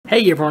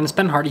Hey everyone, it's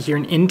Ben Hardy here,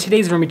 and in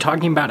today's video, we're going to be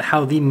talking about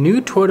how the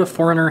new Toyota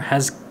 4Runner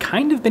has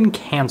kind of been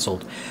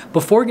canceled.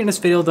 Before we get into this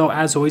video though,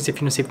 as always,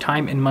 if you want to save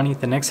time and money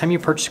the next time you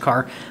purchase a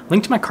car,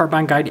 link to my car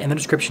buying guide in the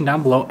description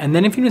down below. And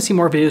then if you want to see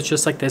more videos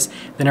just like this,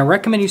 then I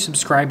recommend you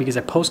subscribe because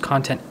I post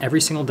content every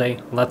single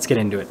day. Let's get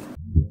into it.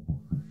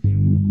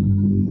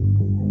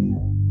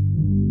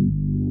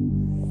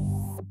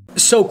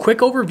 So quick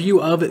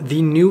overview of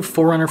the new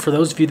 4Runner for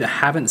those of you that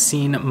haven't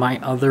seen my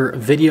other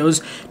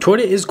videos.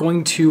 Toyota is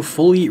going to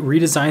fully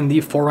redesign the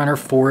 4Runner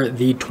for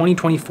the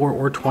 2024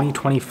 or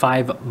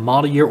 2025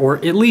 model year, or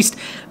at least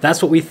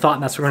that's what we thought,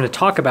 and that's what we're going to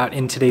talk about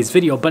in today's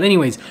video. But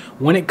anyways,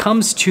 when it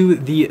comes to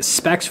the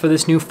specs for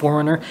this new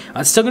 4Runner,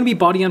 it's still going to be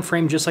body on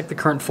frame just like the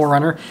current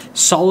 4Runner,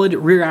 solid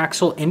rear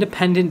axle,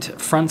 independent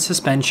front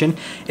suspension.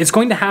 It's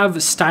going to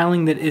have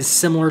styling that is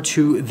similar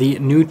to the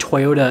new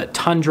Toyota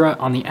Tundra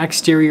on the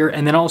exterior,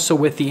 and then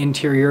also with the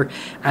interior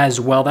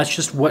as well. That's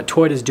just what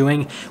Toyota is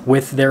doing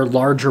with their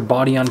larger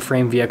body on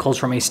frame vehicles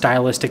from a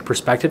stylistic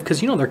perspective,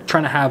 because they're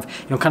trying to have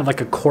kind of like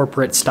a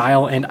corporate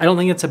style, and I don't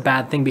think it's a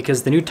bad thing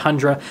because the new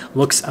Tundra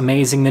looks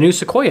amazing. The new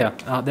Sequoia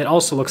that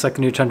also looks like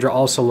the new Tundra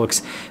also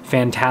looks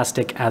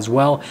fantastic as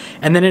well,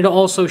 and then it'll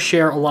also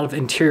share a lot of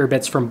interior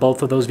bits from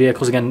both of those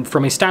vehicles, again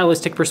from a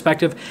stylistic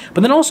perspective,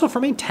 but then also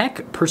from a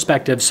tech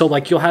perspective. So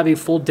like you'll have a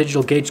full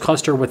digital gauge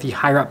cluster with the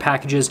higher up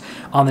packages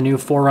on the new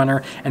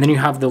 4Runner, and then you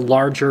have the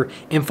larger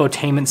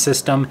infotainment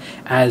system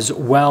as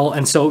well.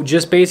 And so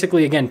just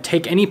basically, again,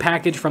 take any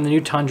package from the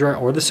new Tundra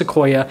or the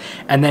Sequoia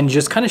and then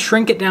just kind of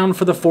shrink it down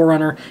for the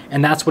 4Runner,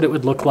 and that's what it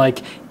would look like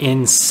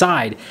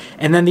inside.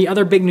 And then the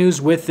other big news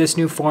with this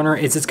new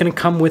 4Runner is it's going to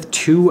come with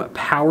two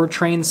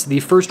powertrains. The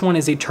first one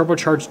is a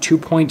turbocharged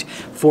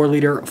 2.4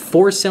 liter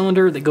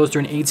four-cylinder that goes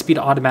through an 8-speed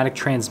automatic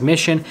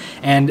transmission,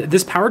 and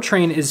this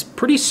powertrain is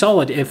pretty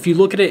solid. If you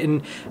look at it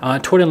in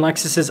Toyota and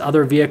Lexus's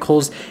other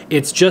vehicles,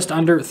 it's just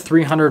under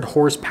 300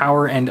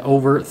 horsepower and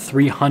over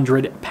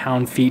 300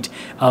 pound-feet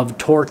of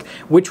torque,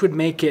 which would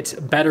make it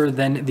better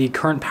than the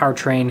current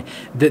powertrain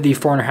that the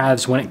 4Runner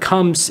has when it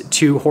comes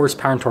to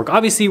horsepower and torque.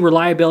 Obviously,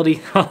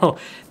 reliability,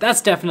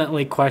 that's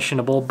definitely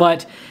questionable,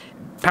 but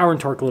power and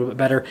torque a little bit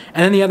better.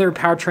 And then the other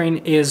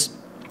powertrain is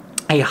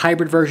a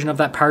hybrid version of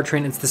that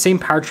powertrain. It's the same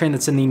powertrain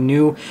that's in the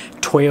new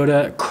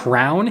Toyota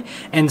Crown,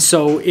 and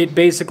so it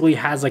basically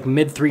has like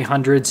mid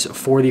 300s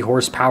for the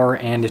horsepower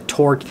and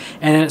torque,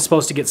 and then it's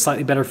supposed to get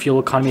slightly better fuel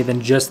economy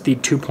than just the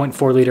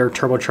 2.4 liter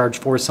turbocharged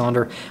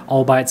four-cylinder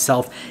all by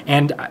itself.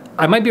 And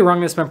I might be wrong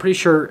on this, but I'm pretty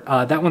sure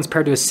that one's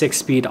paired to a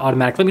 6-speed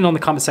automatic. Let me know in the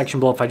comment section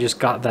below if I just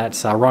got that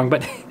wrong.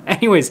 But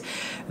anyways,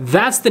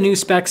 that's the new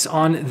specs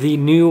on the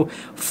new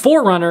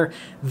 4Runner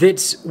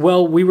that,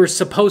 well, we were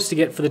supposed to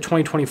get for the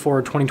 2024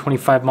 or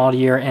 2025 model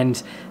year,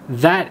 and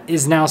that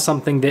is now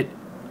something that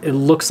it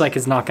looks like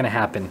it's not going to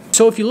happen.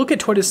 So if you look at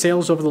Toyota's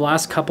sales over the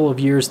last couple of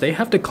years, they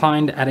have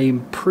declined at a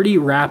pretty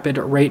rapid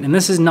rate, and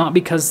this is not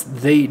because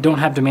they don't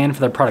have demand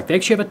for their product. They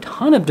actually have a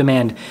ton of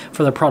demand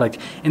for their product.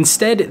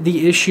 Instead,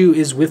 the issue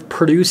is with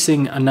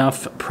producing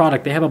enough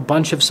product. They have a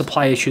bunch of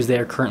supply issues they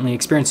are currently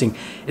experiencing,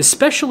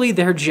 especially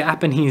their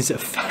Japanese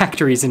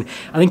factories, and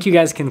I think you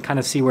guys can kind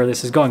of see where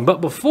this is going.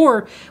 But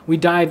before we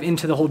dive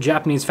into the whole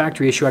Japanese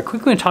factory issue, I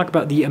quickly want to talk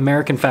about the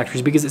American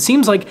factories, because it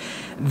seems like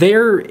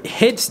they're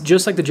hit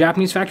just like the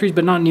Japanese factories,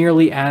 but not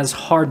nearly as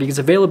hard, because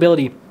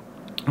availability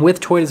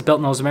with Toyota's built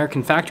in those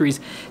American factories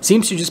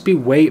seems to just be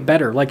way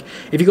better. Like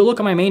if you go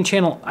look at my main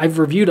channel, I've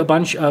reviewed a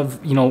bunch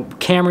of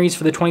Camrys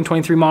for the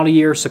 2023 model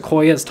year,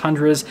 Sequoias,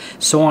 Tundras,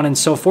 so on and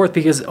so forth,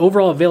 because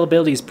overall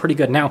availability is pretty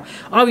good. Now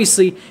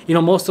obviously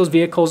most of those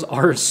vehicles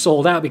are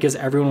sold out because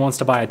everyone wants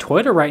to buy a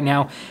Toyota right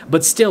now,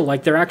 but still,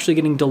 like, they're actually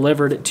getting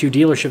delivered to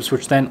dealerships,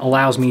 which then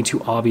allows me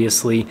to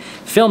obviously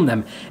film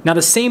them. Now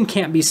the same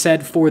can't be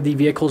said for the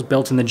vehicles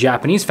built in the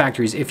Japanese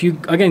factories. If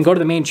you again go to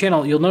the main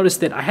channel, you'll notice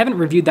that I haven't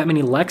reviewed that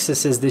many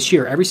Lexuses this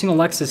year. Every single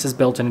Lexus is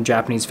built in a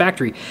Japanese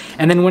factory.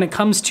 And then when it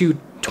comes to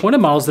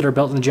Toyota models that are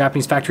built in the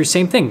Japanese factory,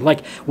 same thing.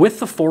 Like with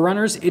the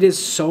 4Runners, it is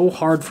so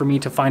hard for me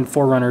to find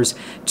 4Runners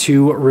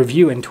to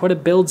review, and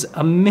Toyota builds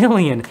a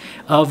million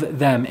of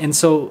them, and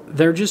so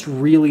they're just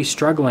really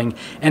struggling.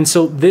 And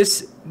so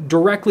this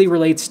directly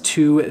relates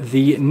to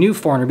the new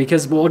 4Runner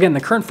because, well, again,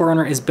 the current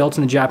 4Runner is built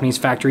in the Japanese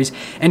factories,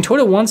 and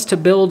Toyota wants to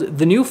build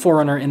the new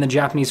 4Runner in the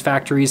Japanese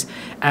factories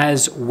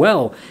as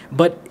well,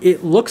 but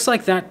it looks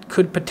like that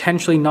could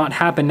potentially not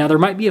happen. Now there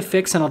might be a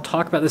fix, and I'll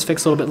talk about this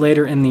fix a little bit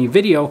later in the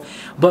video,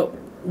 but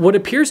what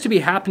appears to be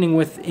happening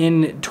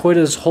within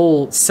Toyota's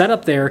whole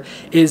setup there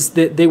is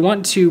that they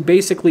want to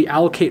basically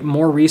allocate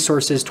more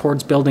resources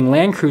towards building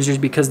Land Cruisers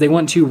because they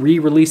want to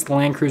re-release the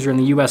Land Cruiser in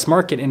the US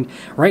market. And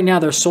right now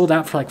they're sold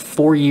out for like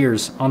 4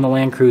 years on the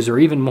Land Cruiser, or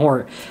even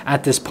more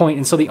at this point.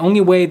 And so the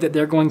only way that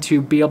they're going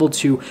to be able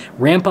to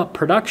ramp up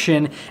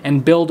production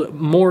and build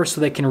more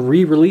so they can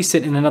re-release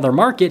it in another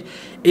market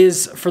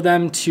is for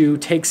them to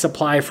take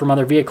supply from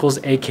other vehicles,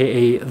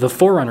 aka the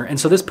 4Runner. And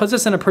so this puts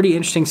us in a pretty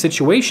interesting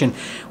situation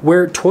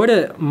where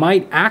Toyota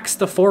might axe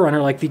the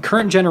 4Runner, like the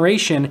current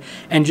generation,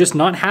 and just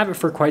not have it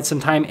for quite some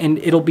time, and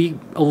it'll be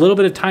a little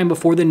bit of time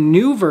before the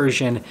new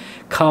version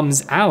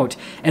comes out.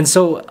 And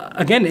so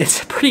again,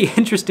 it's a pretty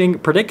interesting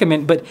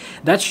predicament, but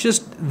that's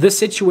just the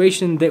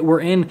situation that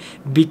we're in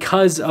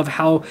because of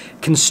how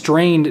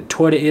constrained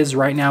Toyota is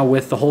right now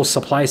with the whole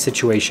supply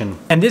situation.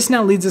 And this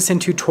now leads us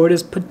into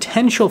Toyota's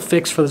potential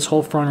fix for this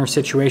whole 4Runner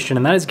situation,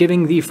 and that is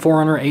giving the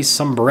 4Runner a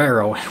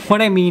sombrero.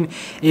 What I mean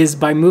is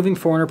by moving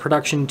 4Runner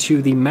production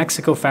to the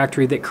Mexico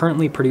factory that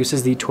currently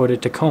produces the Toyota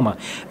Tacoma.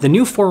 The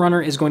new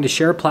 4Runner is going to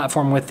share a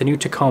platform with the new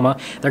Tacoma.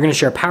 They're going to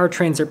share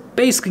powertrains. They're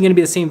basically going to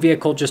be the same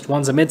vehicle, just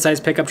one's a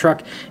midsize pickup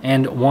truck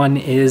and one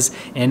is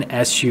an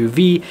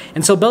SUV.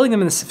 And so building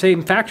them in the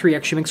same factory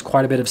actually makes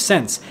quite a bit of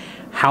sense.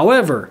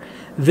 However,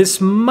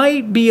 this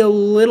might be a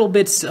little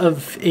bit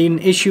of an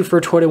issue for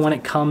Toyota when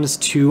it comes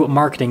to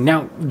marketing.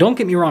 Now, don't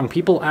get me wrong,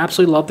 people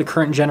absolutely love the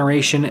current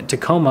generation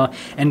Tacoma,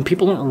 and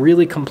people don't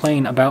really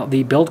complain about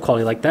the build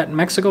quality. Like, that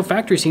Mexico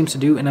factory seems to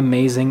do an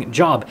amazing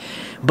job.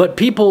 But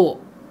people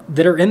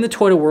that are in the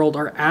Toyota world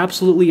are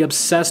absolutely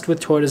obsessed with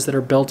Toyotas that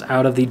are built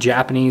out of the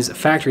Japanese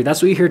factory.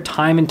 That's what you hear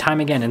time and time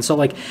again. And so,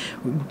 like,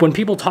 when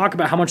people talk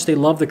about how much they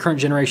love the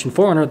current generation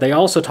 4Runner, they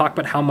also talk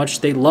about how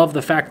much they love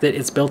the fact that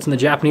it's built in the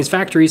Japanese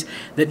factories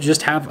that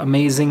just have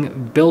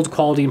amazing build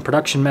quality and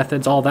production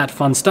methods, all that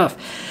fun stuff.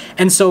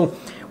 And so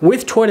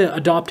with Toyota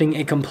adopting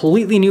a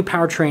completely new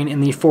powertrain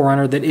in the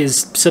 4Runner that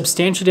is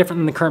substantially different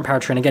than the current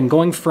powertrain, again,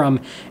 going from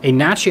a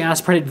naturally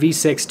aspirated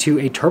V6 to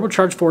a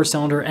turbocharged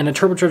 4-cylinder and a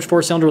turbocharged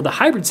 4-cylinder with a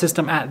hybrid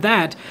system at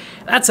that,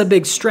 that's a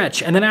big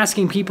stretch. And then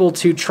asking people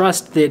to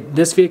trust that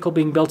this vehicle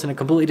being built in a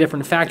completely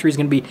different factory is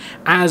going to be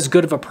as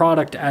good of a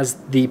product as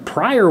the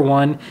prior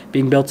one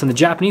being built in the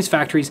Japanese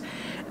factories,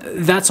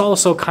 that's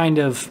also kind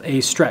of a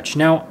stretch.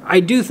 Now,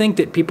 I do think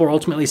that people are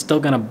ultimately still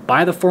going to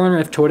buy the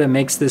 4Runner if Toyota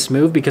makes this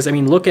move, because, I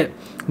mean, look at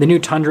the new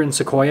Tundra and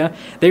Sequoia.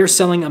 They are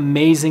selling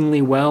amazingly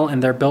well,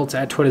 and they're built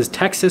at Toyota's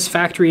Texas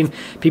factory, and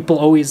people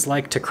always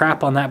like to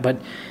crap on that,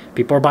 but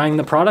people are buying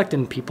the product,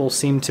 and people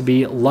seem to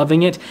be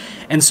loving it.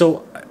 And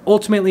so,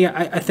 ultimately,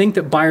 I think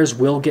that buyers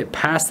will get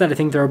past that. I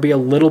think there will be a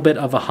little bit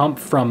of a hump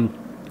from,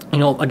 you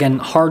know, again,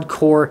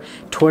 hardcore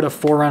Toyota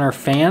 4Runner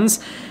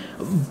fans.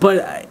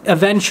 But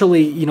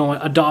eventually, you know,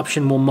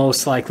 adoption will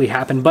most likely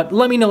happen. But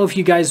let me know if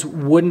you guys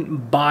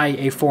wouldn't buy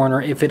a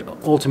 4Runner if it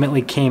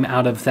ultimately came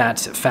out of that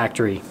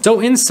factory.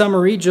 So in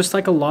summary, just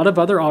like a lot of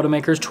other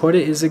automakers,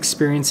 Toyota is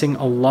experiencing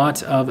a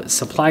lot of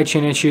supply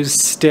chain issues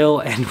still,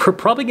 and we're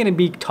probably going to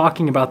be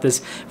talking about this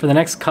for the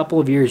next couple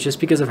of years just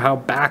because of how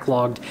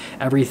backlogged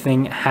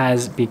everything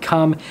has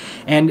become.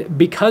 And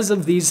because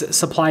of these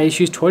supply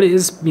issues, Toyota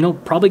is, you know,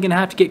 probably going to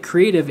have to get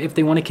creative if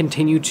they want to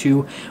continue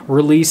to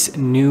release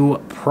new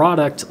products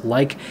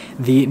like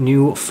the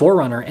new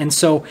 4Runner. And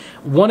so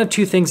one of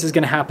two things is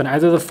going to happen.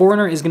 Either the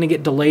 4Runner is going to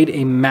get delayed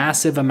a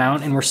massive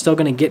amount and we're still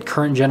going to get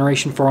current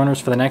generation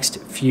 4Runners for the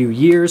next few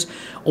years,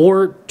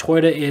 or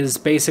Toyota is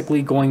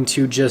basically going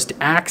to just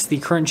axe the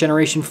current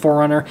generation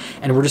 4Runner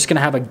and we're just going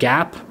to have a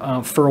gap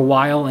for a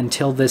while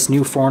until this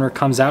new 4Runner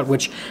comes out,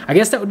 which I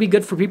guess that would be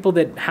good for people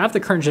that have the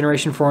current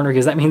generation 4Runner,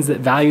 because that means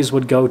that values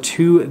would go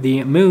to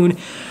the moon.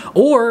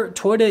 Or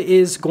Toyota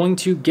is going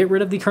to get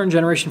rid of the current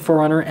generation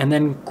 4Runner and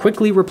then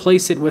quickly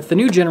replace it with the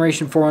new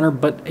generation 4Runner,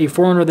 but a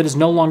 4Runner that is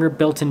no longer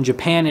built in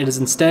Japan. It is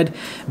instead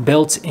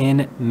built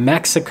in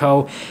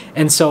Mexico.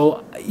 And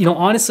so, you know,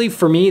 honestly,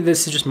 for me,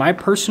 this is just my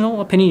personal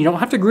opinion. You don't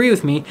have to agree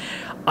with me.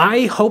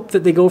 I hope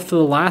that they go for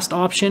the last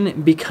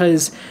option,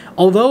 because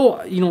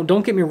although, you know,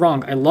 don't get me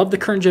wrong, I love the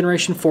current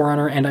generation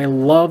 4Runner and I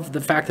love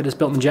the fact that it's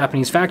built in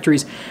Japanese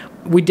factories,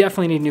 we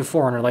definitely need a new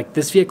 4Runner. Like,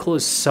 this vehicle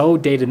is so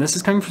dated, and this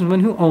is coming from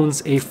someone who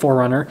owns a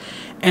 4Runner,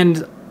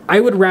 and I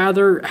would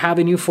rather have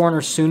a new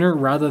 4Runner sooner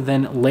rather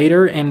than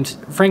later. And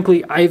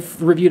frankly, I've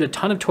reviewed a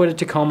ton of Toyota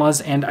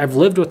Tacomas, and I've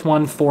lived with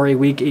one for a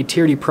week, a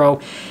Tier D Pro,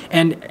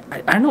 and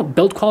I don't know,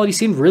 build quality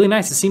seemed really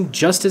nice. It seemed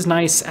just as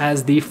nice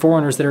as the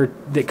 4Runners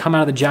that come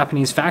out of the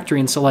Japanese factory.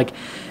 And so, like,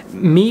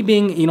 me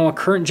being, you know, a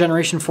current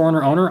generation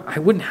 4Runner owner, I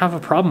wouldn't have a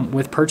problem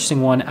with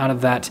purchasing one out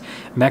of that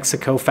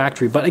Mexico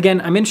factory. But again,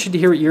 I'm interested to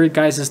hear what your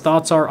guys'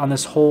 thoughts are on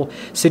this whole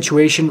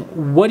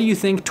situation. What do you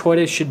think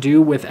Toyota should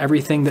do with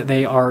everything that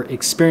they are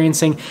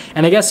experiencing?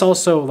 And I guess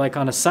also, like,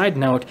 on a side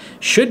note,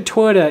 should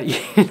Toyota,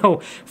 you know,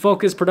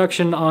 focus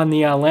production on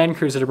the Land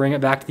Cruiser to bring it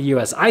back to the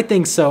US? I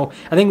think so.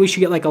 I think we should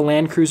get like a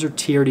Land Cruiser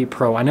Tier D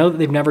Pro. I know that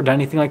they've never done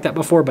anything like that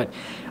before, but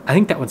I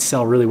think that would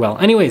sell really well.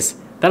 Anyways,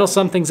 that'll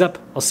sum things up.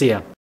 I'll see ya.